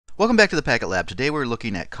Welcome back to the Packet Lab. Today we're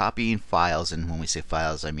looking at copying files, and when we say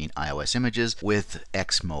files I mean iOS images, with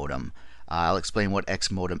XMODEM. I'll explain what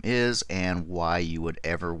XMODEM is and why you would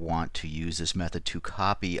ever want to use this method to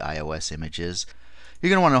copy iOS images.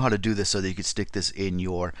 You're going to want to know how to do this so that you can stick this in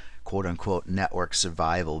your quote-unquote network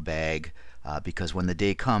survival bag. Because when the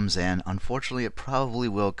day comes, and unfortunately it probably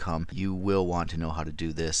will come, you will want to know how to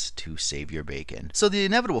do this to save your bacon. So the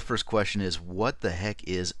inevitable first question is, what the heck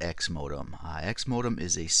is XMODEM? XMODEM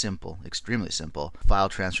is a simple, extremely simple, file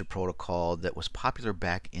transfer protocol that was popular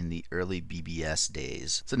back in the early BBS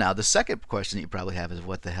days. So now the second question that you probably have is,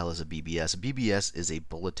 what the hell is a BBS? A BBS is a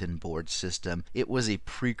bulletin board system. It was a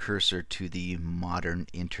precursor to the modern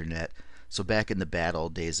internet. So back in the bad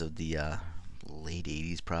old days of the late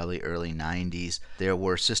 80s, probably early 90s, there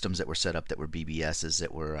were systems that were set up that were BBSs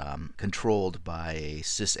that were controlled by a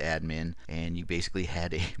sysadmin, and you basically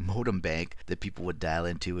had a modem bank that people would dial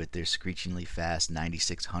into with their screechingly fast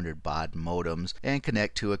 9600 baud modems and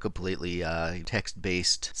connect to a completely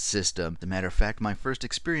text-based system. As a matter of fact, my first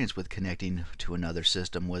experience with connecting to another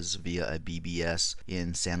system was via a BBS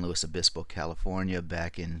in San Luis Obispo, California,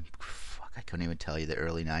 back in, I couldn't even tell you, the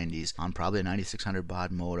early 90s, on probably a 9600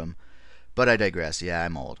 baud modem. But I digress. Yeah,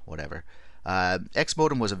 I'm old. Whatever.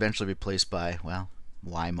 XMODEM was eventually replaced by, well,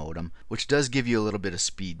 ymodem, which does give you a little bit of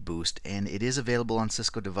speed boost, and it is available on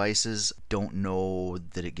Cisco devices. Don't know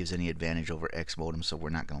that it gives any advantage over XMODEM, so we're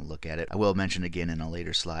not going to look at it. I will mention again in a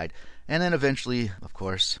later slide. And then eventually, of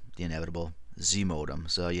course, the inevitable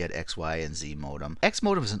ZModem. So you had X, Y, and Z modem.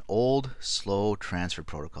 XModem is an old, slow transfer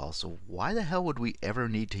protocol, so why the hell would we ever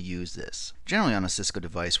need to use this? Generally on a Cisco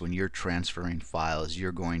device, when you're transferring files,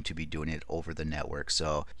 you're going to be doing it over the network.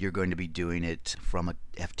 So you're going to be doing it from a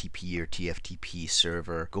FTP or TFTP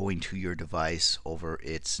server going to your device over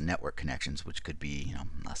its network connections, which could be,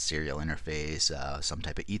 a serial interface, some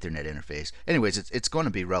type of Ethernet interface. Anyways, it's going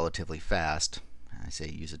to be relatively fast. I say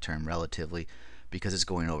use the term relatively because it's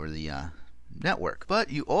going over the network.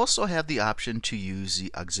 But you also have the option to use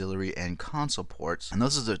the auxiliary and console ports, and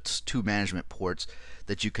those are the two management ports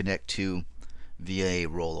that you connect to via a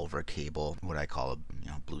rollover cable, what I call a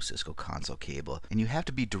blue Cisco console cable, and you have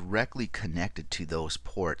to be directly connected to those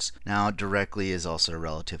ports. Now, directly is also a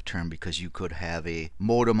relative term because you could have a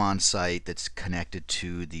modem on site that's connected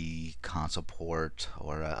to the console port,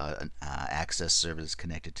 or an access service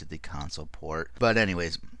connected to the console port. But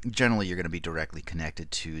anyways, generally you're going to be directly connected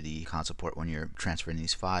to the console port when you're transferring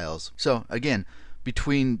these files. So again,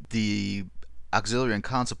 between the auxiliary and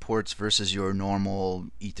console ports versus your normal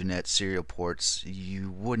Ethernet serial ports, you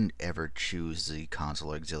wouldn't ever choose the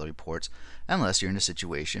console or auxiliary ports unless you're in a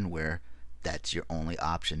situation where that's your only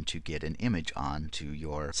option to get an image onto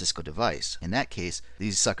your Cisco device. In that case,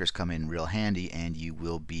 these suckers come in real handy, and you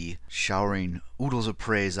will be showering oodles of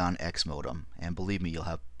praise on XMODEM. And believe me, you'll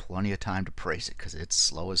have plenty of time to praise it because it's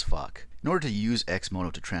slow as fuck. In order to use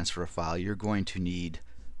XMODEM to transfer a file, you're going to need,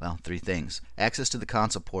 well, three things. Access to the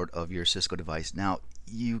console port of your Cisco device. Now,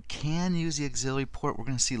 you can use the auxiliary port. We're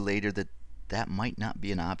going to see later that that might not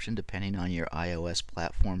be an option depending on your iOS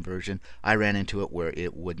platform version. I ran into it where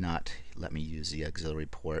it would not let me use the auxiliary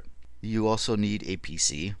port. You also need a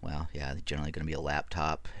PC. Well, yeah, generally going to be a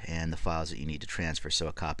laptop, and the files that you need to transfer, so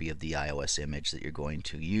a copy of the iOS image that you're going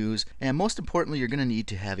to use. And most importantly, you're going to need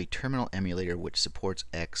to have a terminal emulator which supports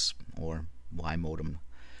X or Y modem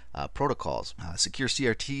protocols. Secure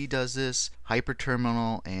CRT does this.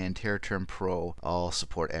 Hyperterminal and TerraTerm Pro all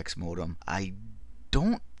support XMODEM. I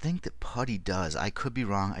don't think that PuTTY does. I could be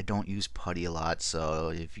wrong. I don't use PuTTY a lot, so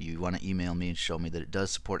if you want to email me and show me that it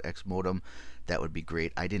does support XMODEM, that would be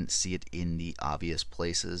great. I didn't see it in the obvious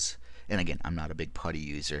places. And again, I'm not a big PuTTY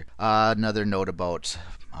user. Another note about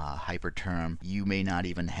Hyperterm. You may not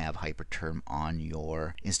even have Hyperterm on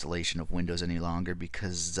your installation of Windows any longer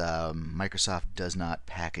because Microsoft does not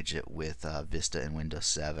package it with Vista and Windows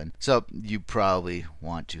 7. So you probably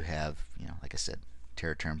want to have, like I said,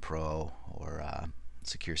 TerraTerm Pro or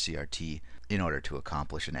Secure CRT in order to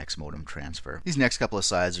accomplish an XMODEM transfer. These next couple of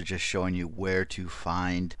slides are just showing you where to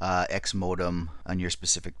find XMODEM on your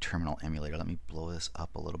specific terminal emulator. Let me blow this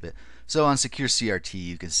up a little bit. So on Secure CRT,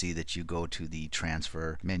 you can see that you go to the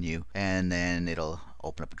transfer menu, and then it'll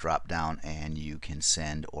open up a drop down, and you can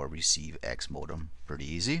send or receive XMODEM.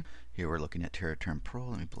 Pretty easy. Here we're looking at TerraTerm Pro.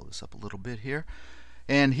 Let me blow this up a little bit here.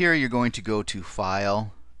 And here you're going to go to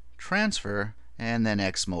File, Transfer, and then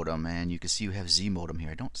XMODEM, and you can see you have ZModem here.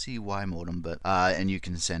 I don't see ymodem, but and you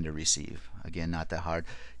can send or receive. Again, not that hard.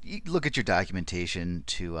 You look at your documentation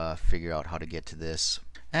to figure out how to get to this.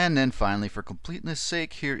 And then finally, for completeness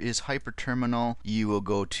sake, here is hyperterminal. You will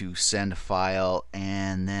go to send file,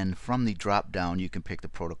 and then from the drop down you can pick the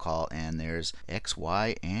protocol, and there's X,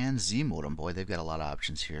 Y, and Z modem. Boy, they've got a lot of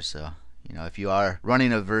options here. So if you are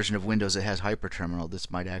running a version of Windows that has hyperterminal, this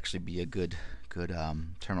might actually be a good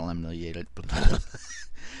terminal emulator.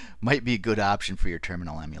 Might be a good option for your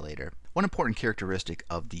terminal emulator. One important characteristic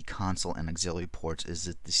of the console and auxiliary ports is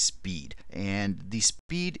that the speed. And the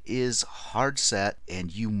speed is hard set,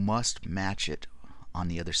 and you must match it on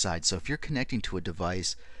the other side. So if you're connecting to a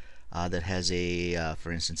device that has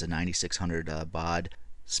for instance, a 9600 baud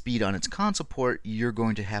speed on its console port, you're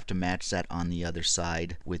going to have to match that on the other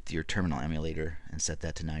side with your terminal emulator and set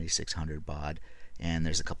that to 9600 baud. And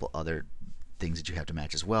there's a couple other things that you have to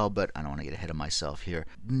match as well, but I don't want to get ahead of myself here.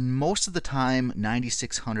 Most of the time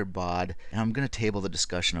 9600 baud, and I'm going to table the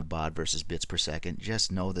discussion of baud versus bits per second.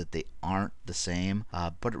 Just know that they aren't the same,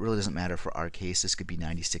 but it really doesn't matter for our case. This could be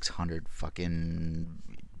 9600 fucking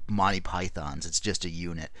Monty Pythons. It's just a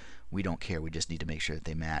unit. We don't care. We just need to make sure that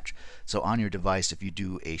they match. So on your device, if you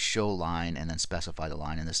do a show line and then specify the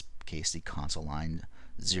line, in this case the console line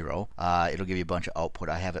 0, it'll give you a bunch of output.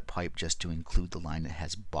 I have it piped just to include the line that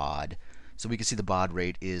has baud. So we can see the baud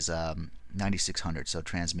rate is 9600, so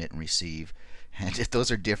transmit and receive. And if those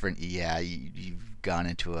are different, yeah, you've gone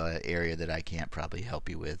into an area that I can't probably help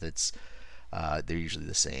you with. They're usually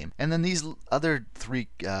the same. And then these other three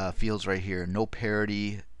fields right here: no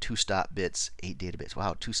parity, 2 stop bits, 8 data bits.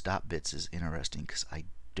 Wow, 2 stop bits is interesting because I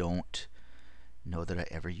don't know that I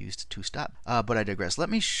ever used 2 stop. But I digress. Let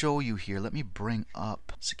me show you here. Let me bring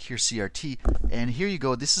up secure CRT, and here you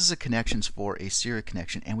go. This is the connections for a serial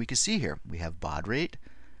connection, and we can see here we have baud rate,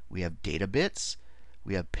 we have data bits,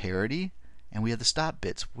 we have parity, and we have the stop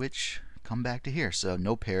bits, which come back to here. So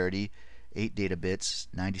no parity, 8 data bits,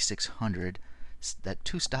 9600. That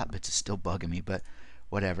 2 stop bits is still bugging me, but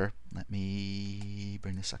whatever. Let me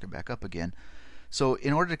bring this sucker back up again. So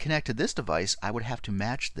in order to connect to this device, I would have to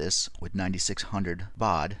match this with 9600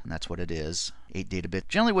 baud, and that's what it is, 8 data bits.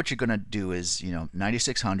 Generally what you're going to do is,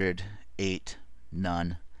 9600, 8,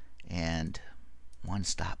 none, and 1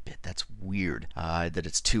 stop bit. That's weird that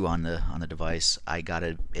it's 2 on the device. I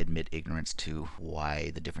gotta admit ignorance to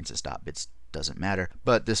why the difference in stop bits doesn't matter,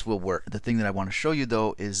 but this will work. The thing that I want to show you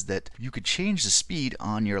though is that you could change the speed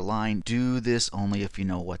on your line. Do this only if you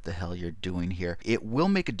know what the hell you're doing here. It will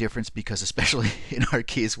make a difference because, especially in our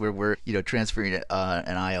case where we're transferring an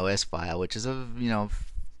iOS file, which is a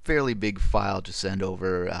fairly big file to send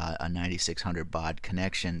over a 9600 baud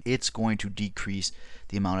connection, it's going to decrease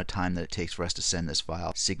the amount of time that it takes for us to send this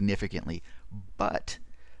file significantly. But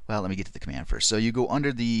well, let me get to the command first. So you go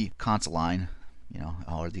under the console line,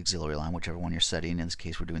 or the auxiliary line, whichever one you're setting. In this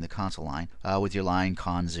case, we're doing the console line with your line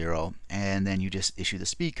con 0, and then you just issue the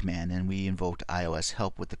speed command, and we invoked iOS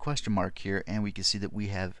help with the question mark here, and we can see that we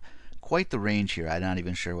have quite the range here. I'm not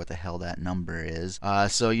even sure what the hell that number is.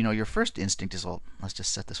 So your first instinct is, well, let's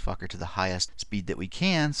just set this fucker to the highest speed that we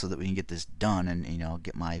can so that we can get this done and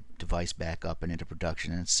get my device back up and into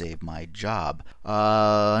production and save my job.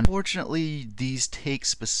 Unfortunately, these take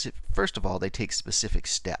first of all, they take specific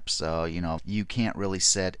steps. So you can't really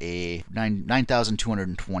set a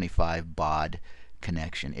 9225 baud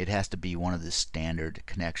connection. It has to be one of the standard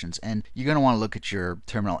connections, and you're going to want to look at your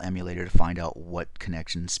terminal emulator to find out what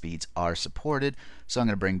connection speeds are supported. So I'm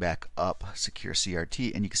going to bring back up secure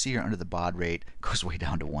CRT, and you can see here under the baud rate it goes way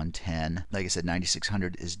down to 110. Like I said,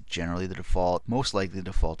 9600 is generally the default, most likely the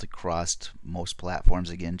default across most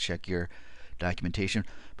platforms. Again, check your documentation,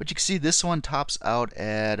 but you can see this one tops out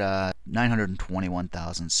at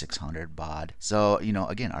 921,600 baud. So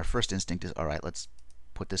again, our first instinct is, all right, let's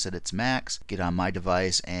put this at its max, get on my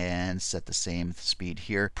device, and set the same speed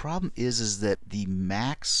here. Problem is that the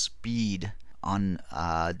max speed on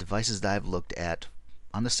devices that I've looked at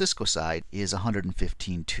on the Cisco side is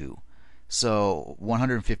 115.2. So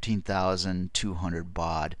 115,200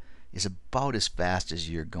 baud is about as fast as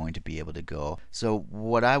you're going to be able to go. So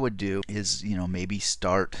what I would do is, maybe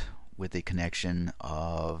start with a connection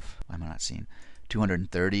of, I'm not seeing,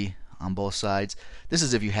 230 on both sides. This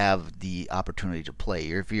is if you have the opportunity to play.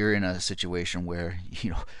 If you're in a situation where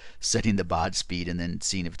setting the baud speed and then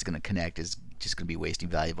seeing if it's going to connect is just going to be wasting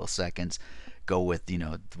valuable seconds, go with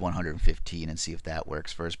 115 and see if that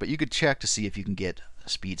works first. But you could check to see if you can get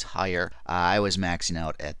speeds higher. I was maxing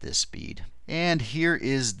out at this speed. And here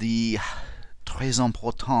is the très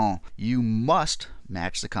important. You must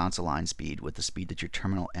match the console line speed with the speed that your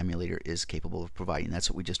terminal emulator is capable of providing. That's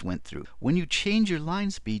what we just went through. When you change your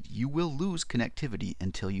line speed, you will lose connectivity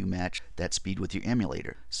until you match that speed with your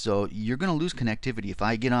emulator. So you're going to lose connectivity. If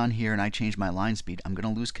I get on here and I change my line speed, I'm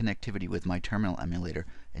going to lose connectivity with my terminal emulator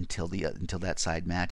until that side matches.